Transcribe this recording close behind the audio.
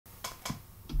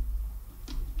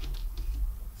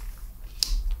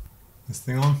this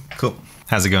thing on? Cool.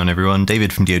 How's it going, everyone?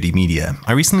 David from dodmedia.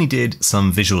 I recently did some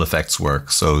visual effects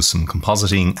work, so some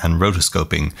compositing and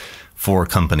rotoscoping for a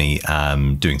company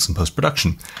doing some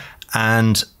post-production.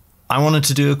 And I wanted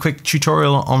to do a quick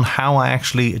tutorial on how I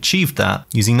actually achieved that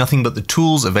using nothing but the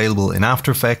tools available in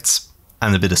After Effects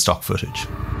and a bit of stock footage.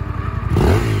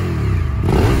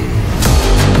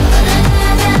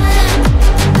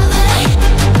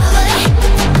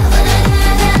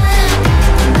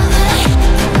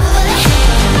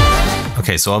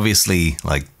 Okay, so obviously,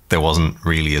 like, there wasn't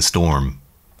really a storm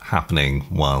happening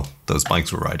while those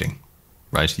bikes were riding,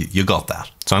 right? You got that.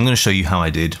 So I'm going to show you how I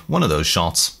did one of those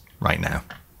shots right now.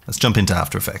 Let's jump into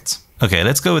After Effects. Okay,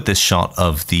 let's go with this shot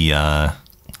of the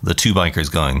two bikers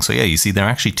going. So yeah, you see, they're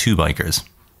actually two bikers,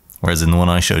 whereas in the one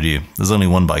I showed you, there's only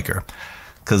one biker.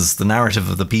 Because the narrative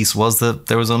of the piece was that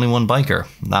there was only one biker.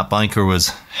 That biker was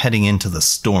heading into the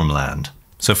stormland.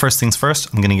 So first things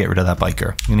first, I'm going to get rid of that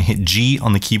biker. I'm going to hit G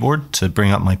on the keyboard to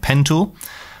bring up my pen tool.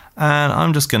 And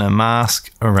I'm just going to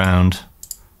mask around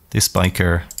this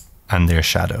biker and their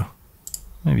shadow.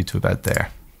 Maybe to about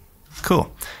there.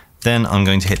 Cool. Then I'm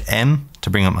going to hit M to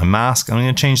bring up my mask. I'm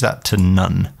going to change that to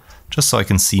none, just so I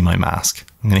can see my mask.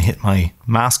 I'm going to hit my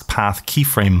mask path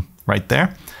keyframe right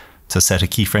there to set a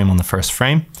keyframe on the first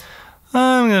frame.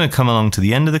 I'm going to come along to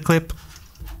the end of the clip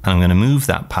and I'm going to move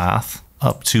that path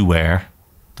up to where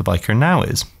the biker now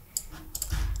is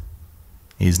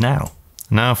now.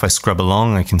 Now if I scrub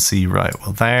along, I can see, right,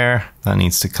 well there, that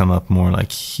needs to come up more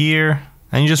like here.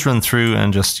 And you just run through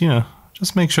and just, you know,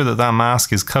 just make sure that that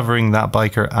mask is covering that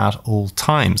biker at all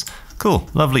times. Cool,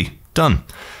 lovely, done.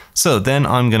 So then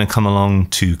I'm going to come along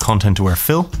to content aware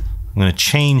fill. I'm going to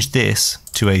change this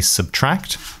to a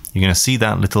subtract. You're going to see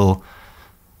that little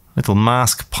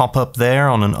mask pop up there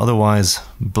on an otherwise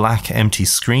black empty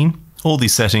screen. All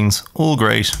these settings, all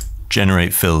great,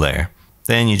 generate fill there.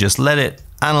 Then you just let it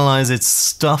analyze its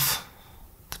stuff.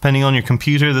 Depending on your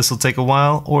computer, this will take a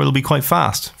while or it'll be quite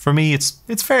fast. For me,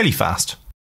 it's fairly fast.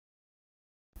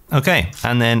 Okay,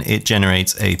 and then it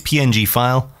generates a PNG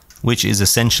file, which is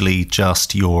essentially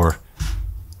just your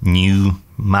new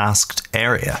masked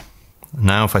area.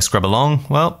 Now if I scrub along,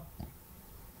 well,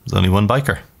 there's only one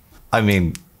biker. I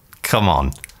mean, come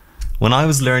on. When I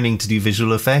was learning to do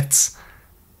visual effects,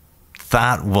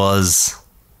 that was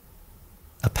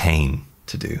a pain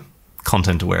to do.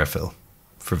 Content aware fill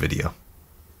for video.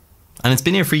 And it's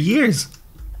been here for years.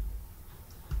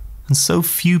 And so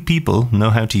few people know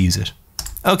how to use it.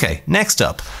 Okay, next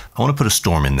up, I want to put a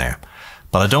storm in there.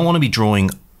 But I don't want to be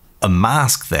drawing a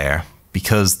mask there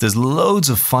because there's loads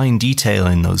of fine detail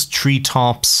in those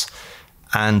treetops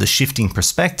and the shifting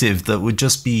perspective that would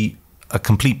just be a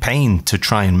complete pain to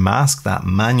try and mask that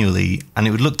manually, and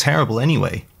it would look terrible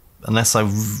anyway, unless I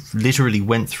literally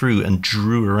went through and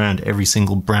drew around every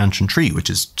single branch and tree, which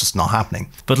is just not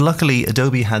happening. But luckily,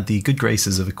 Adobe had the good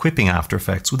graces of equipping After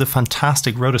Effects with a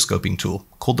fantastic rotoscoping tool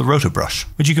called the Roto brush,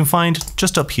 which you can find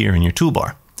just up here in your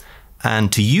toolbar.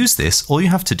 And to use this, all you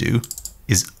have to do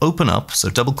is open up,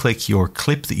 so double click your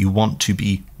clip that you want to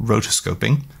be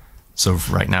rotoscoping. So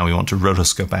right now we want to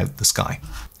rotoscope out the sky.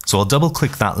 So I'll double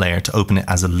click that layer to open it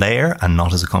as a layer and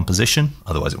not as a composition,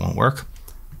 otherwise it won't work.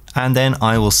 And then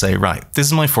I will say, right, this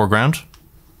is my foreground.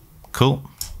 Cool,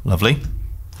 lovely.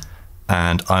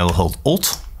 And I will hold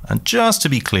Alt, and just to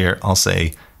be clear, I'll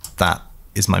say that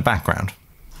is my background.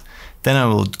 Then I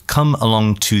will come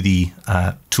along to the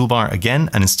toolbar again,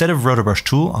 and instead of Roto brush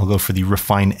tool, I'll go for the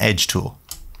Refine Edge tool.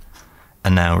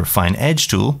 And now Refine Edge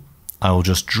tool, I will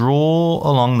just draw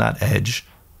along that edge,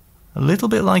 a little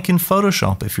bit like in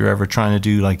Photoshop if you're ever trying to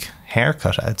do like hair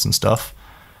cutouts and stuff.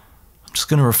 I'm just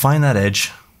going to refine that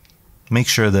edge, make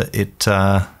sure that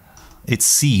it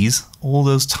sees all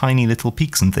those tiny little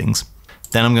peaks and things.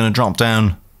 Then I'm going to drop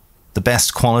down the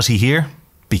best quality here,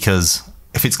 because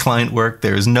if it's client work,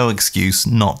 there is no excuse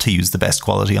not to use the best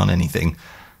quality on anything.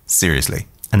 Seriously.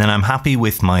 And then I'm happy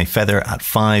with my feather at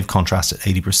 5, contrast at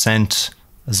 80%,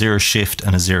 a 0 shift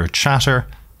and a 0 chatter.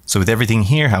 So with everything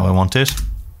here how I want it,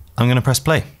 I'm going to press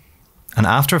play. And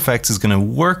After Effects is going to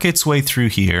work its way through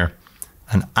here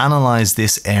and analyze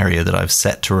this area that I've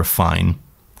set to refine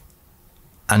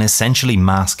and essentially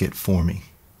mask it for me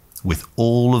with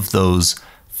all of those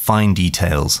fine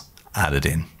details added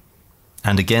in.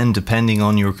 And again, depending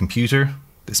on your computer,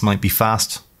 this might be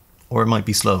fast or it might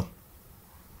be slow.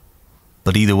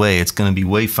 But either way, it's going to be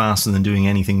way faster than doing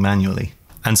anything manually.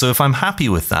 And so if I'm happy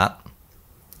with that,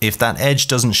 if that edge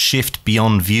doesn't shift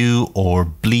beyond view or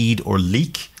bleed or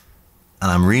leak,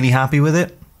 and I'm really happy with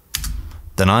it,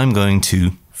 then I'm going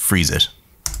to freeze it.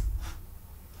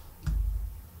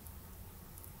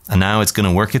 And now it's going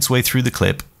to work its way through the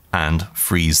clip and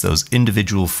freeze those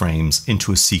individual frames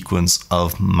into a sequence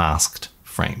of masked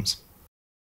frames.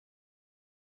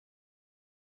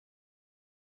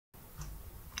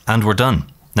 And we're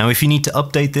done. Now, if you need to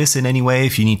update this in any way,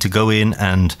 if you need to go in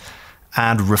and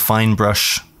add refine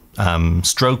brush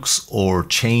strokes or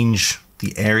change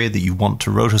the area that you want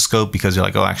to rotoscope because you're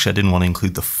like, oh, actually, I didn't want to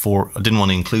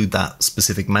include that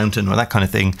specific mountain or that kind of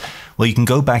thing. Well, you can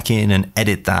go back in and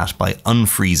edit that by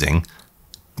unfreezing,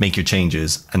 make your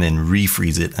changes, and then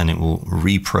refreeze it, and it will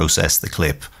reprocess the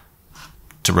clip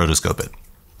to rotoscope it.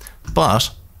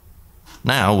 But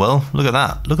now, well, look at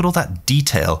that. Look at all that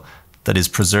detail that is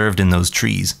preserved in those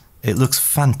trees. It looks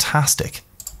fantastic.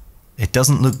 It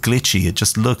doesn't look glitchy.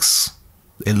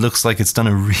 It looks like it's done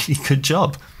a really good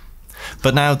job.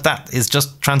 But now that is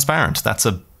just transparent. That's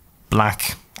a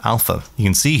black alpha. You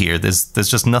can see here, there's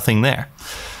just nothing there.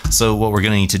 So what we're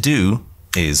going to need to do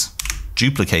is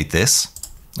duplicate this.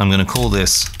 I'm going to call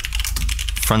this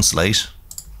front slate.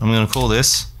 I'm going to call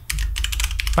this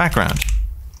background.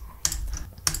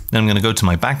 Then I'm going to go to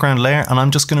my background layer and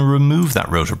I'm just going to remove that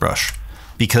rotor brush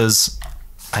because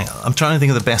I'm trying to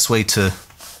think of the best way to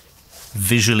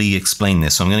visually explain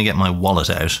this. So I'm going to get my wallet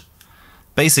out.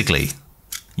 Basically,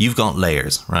 you've got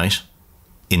layers, right,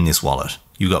 in this wallet.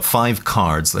 You've got 5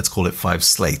 cards, let's call it 5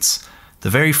 slates. The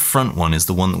very front one is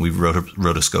the one that we've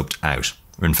rotoscoped out.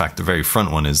 Or in fact, the very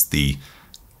front one is the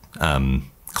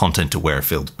content aware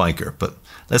filled biker, but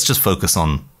let's just focus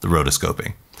on the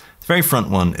rotoscoping. The very front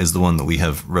one is the one that we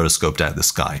have rotoscoped out the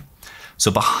sky.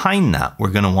 So behind that, we're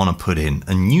going to want to put in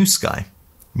a new sky,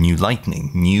 new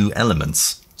lightning, new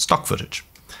elements, stock footage.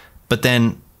 But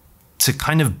then to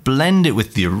kind of blend it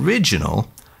with the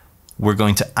original, we're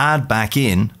going to add back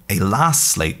in a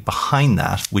last slate behind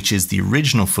that, which is the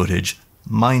original footage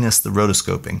minus the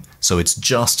rotoscoping. So it's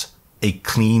just a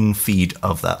clean feed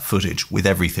of that footage with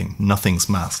everything, nothing's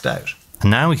masked out. And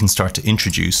now we can start to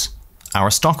introduce our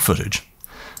stock footage.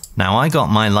 Now I got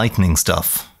my lightning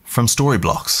stuff from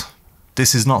Storyblocks.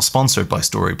 This is not sponsored by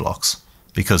Storyblocks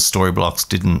because Storyblocks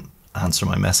didn't answer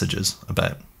my messages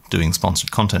about doing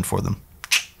sponsored content for them.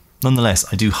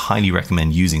 Nonetheless, I do highly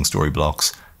recommend using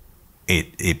Storyblocks.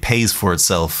 It pays for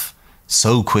itself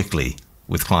so quickly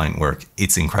with client work.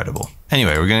 It's incredible.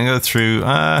 Anyway, we're going to go through,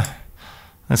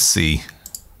 let's see.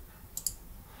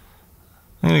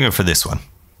 I'm going to go for this one.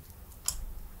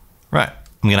 Right,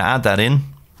 I'm going to add that in.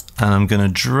 And I'm going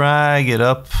to drag it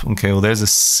up. Okay, well, there's a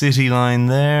city line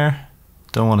there.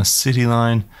 Don't want a city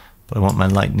line, but I want my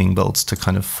lightning bolts to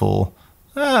kind of fall.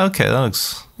 Okay, that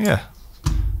looks, yeah.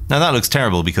 Now that looks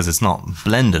terrible because it's not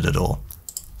blended at all.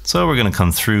 So we're going to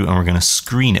come through and we're going to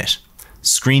screen it.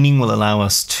 Screening will allow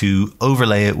us to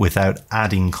overlay it without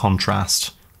adding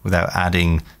contrast, without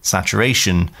adding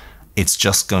saturation. It's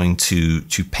just going to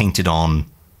paint it on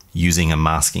using a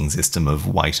masking system of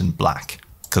white and black.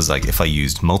 Because like if I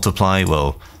used multiply,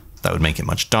 well, that would make it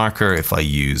much darker. If I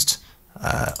used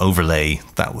overlay,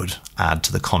 that would add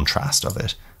to the contrast of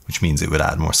it, which means it would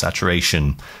add more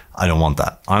saturation. I don't want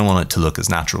that. I want it to look as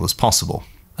natural as possible.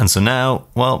 And so now,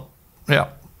 well, yeah,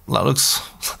 that looks,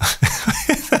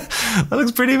 that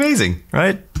looks pretty amazing,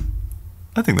 right?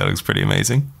 I think that looks pretty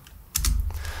amazing.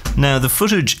 Now the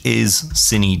footage is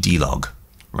Cine D-Log,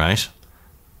 right?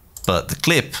 But the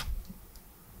clip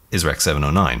is Rec.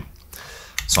 709.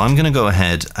 So I'm going to go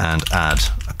ahead and add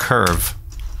a curve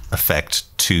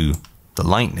effect to the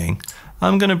lightning.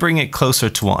 I'm going to bring it closer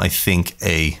to what I think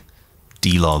a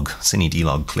D-Log, Cine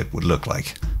D-Log clip would look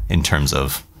like in terms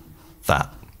of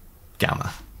that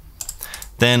gamma.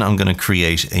 Then I'm going to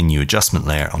create a new adjustment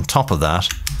layer on top of that,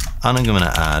 and I'm going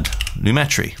to add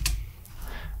Lumetri.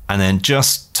 And then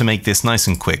just to make this nice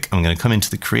and quick, I'm going to come into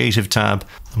the Creative tab.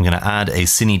 I'm going to add a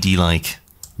Cine D-like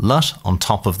LUT on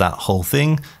top of that whole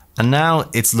thing. And now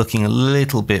it's looking a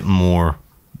little bit more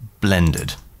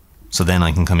blended. So then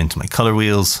I can come into my color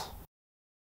wheels.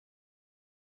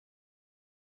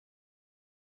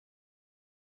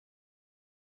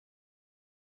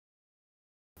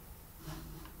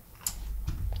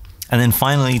 And then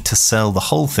finally, to sell the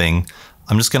whole thing,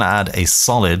 I'm just going to add a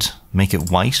solid, make it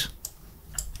white.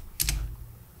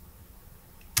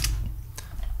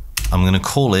 I'm going to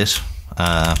call it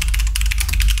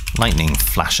lightning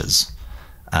flashes.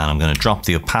 And I'm going to drop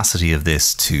the opacity of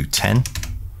this to 10. And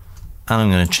I'm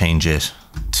going to change it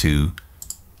to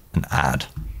an add.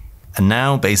 And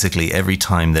now basically every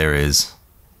time there is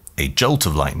a jolt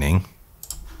of lightning,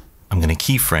 I'm going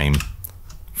to keyframe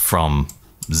from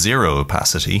 0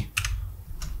 opacity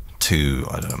to,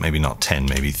 I don't know, maybe not 10,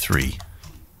 maybe 3.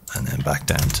 And then back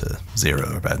down to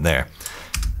 0, about there.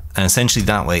 And essentially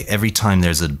that way, every time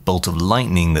there's a bolt of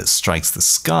lightning that strikes the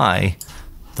sky,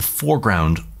 the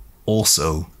foreground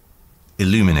also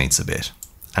illuminates a bit.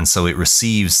 And so it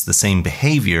receives the same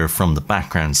behavior from the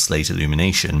background slate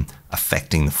illumination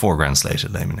affecting the foreground slate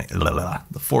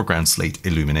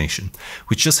illumination,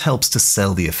 which just helps to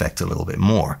sell the effect a little bit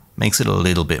more, makes it a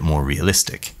little bit more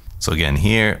realistic. So again,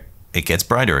 here it gets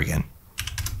brighter again.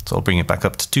 So I'll bring it back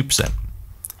up to 2%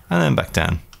 and then back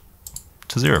down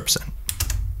to 0%.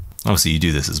 Obviously you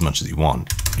do this as much as you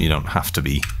want. You don't have to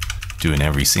be doing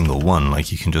every single one. Like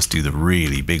you can just do the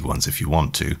really big ones if you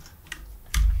want to.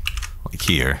 Like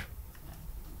here.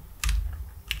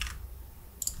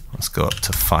 Let's go up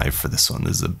to 5 for this one.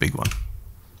 This is a big one.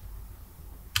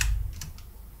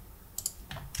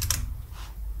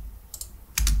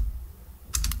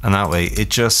 And that way it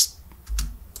just,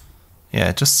 yeah,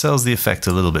 it just sells the effect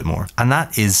a little bit more. And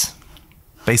that is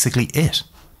basically it.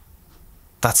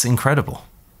 That's incredible,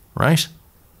 right?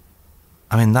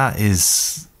 I mean, that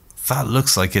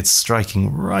looks like it's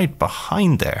striking right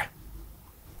behind there.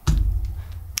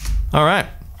 All right,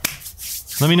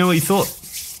 let me know what you thought.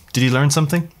 Did you learn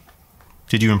something?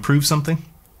 Did you improve something?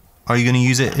 Are you going to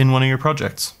use it in one of your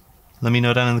projects? Let me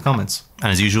know down in the comments.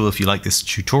 And as usual, if you like this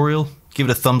tutorial, give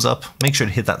it a thumbs up, make sure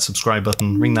to hit that subscribe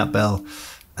button, ring that bell,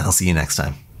 and I'll see you next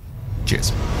time.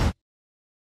 Cheers.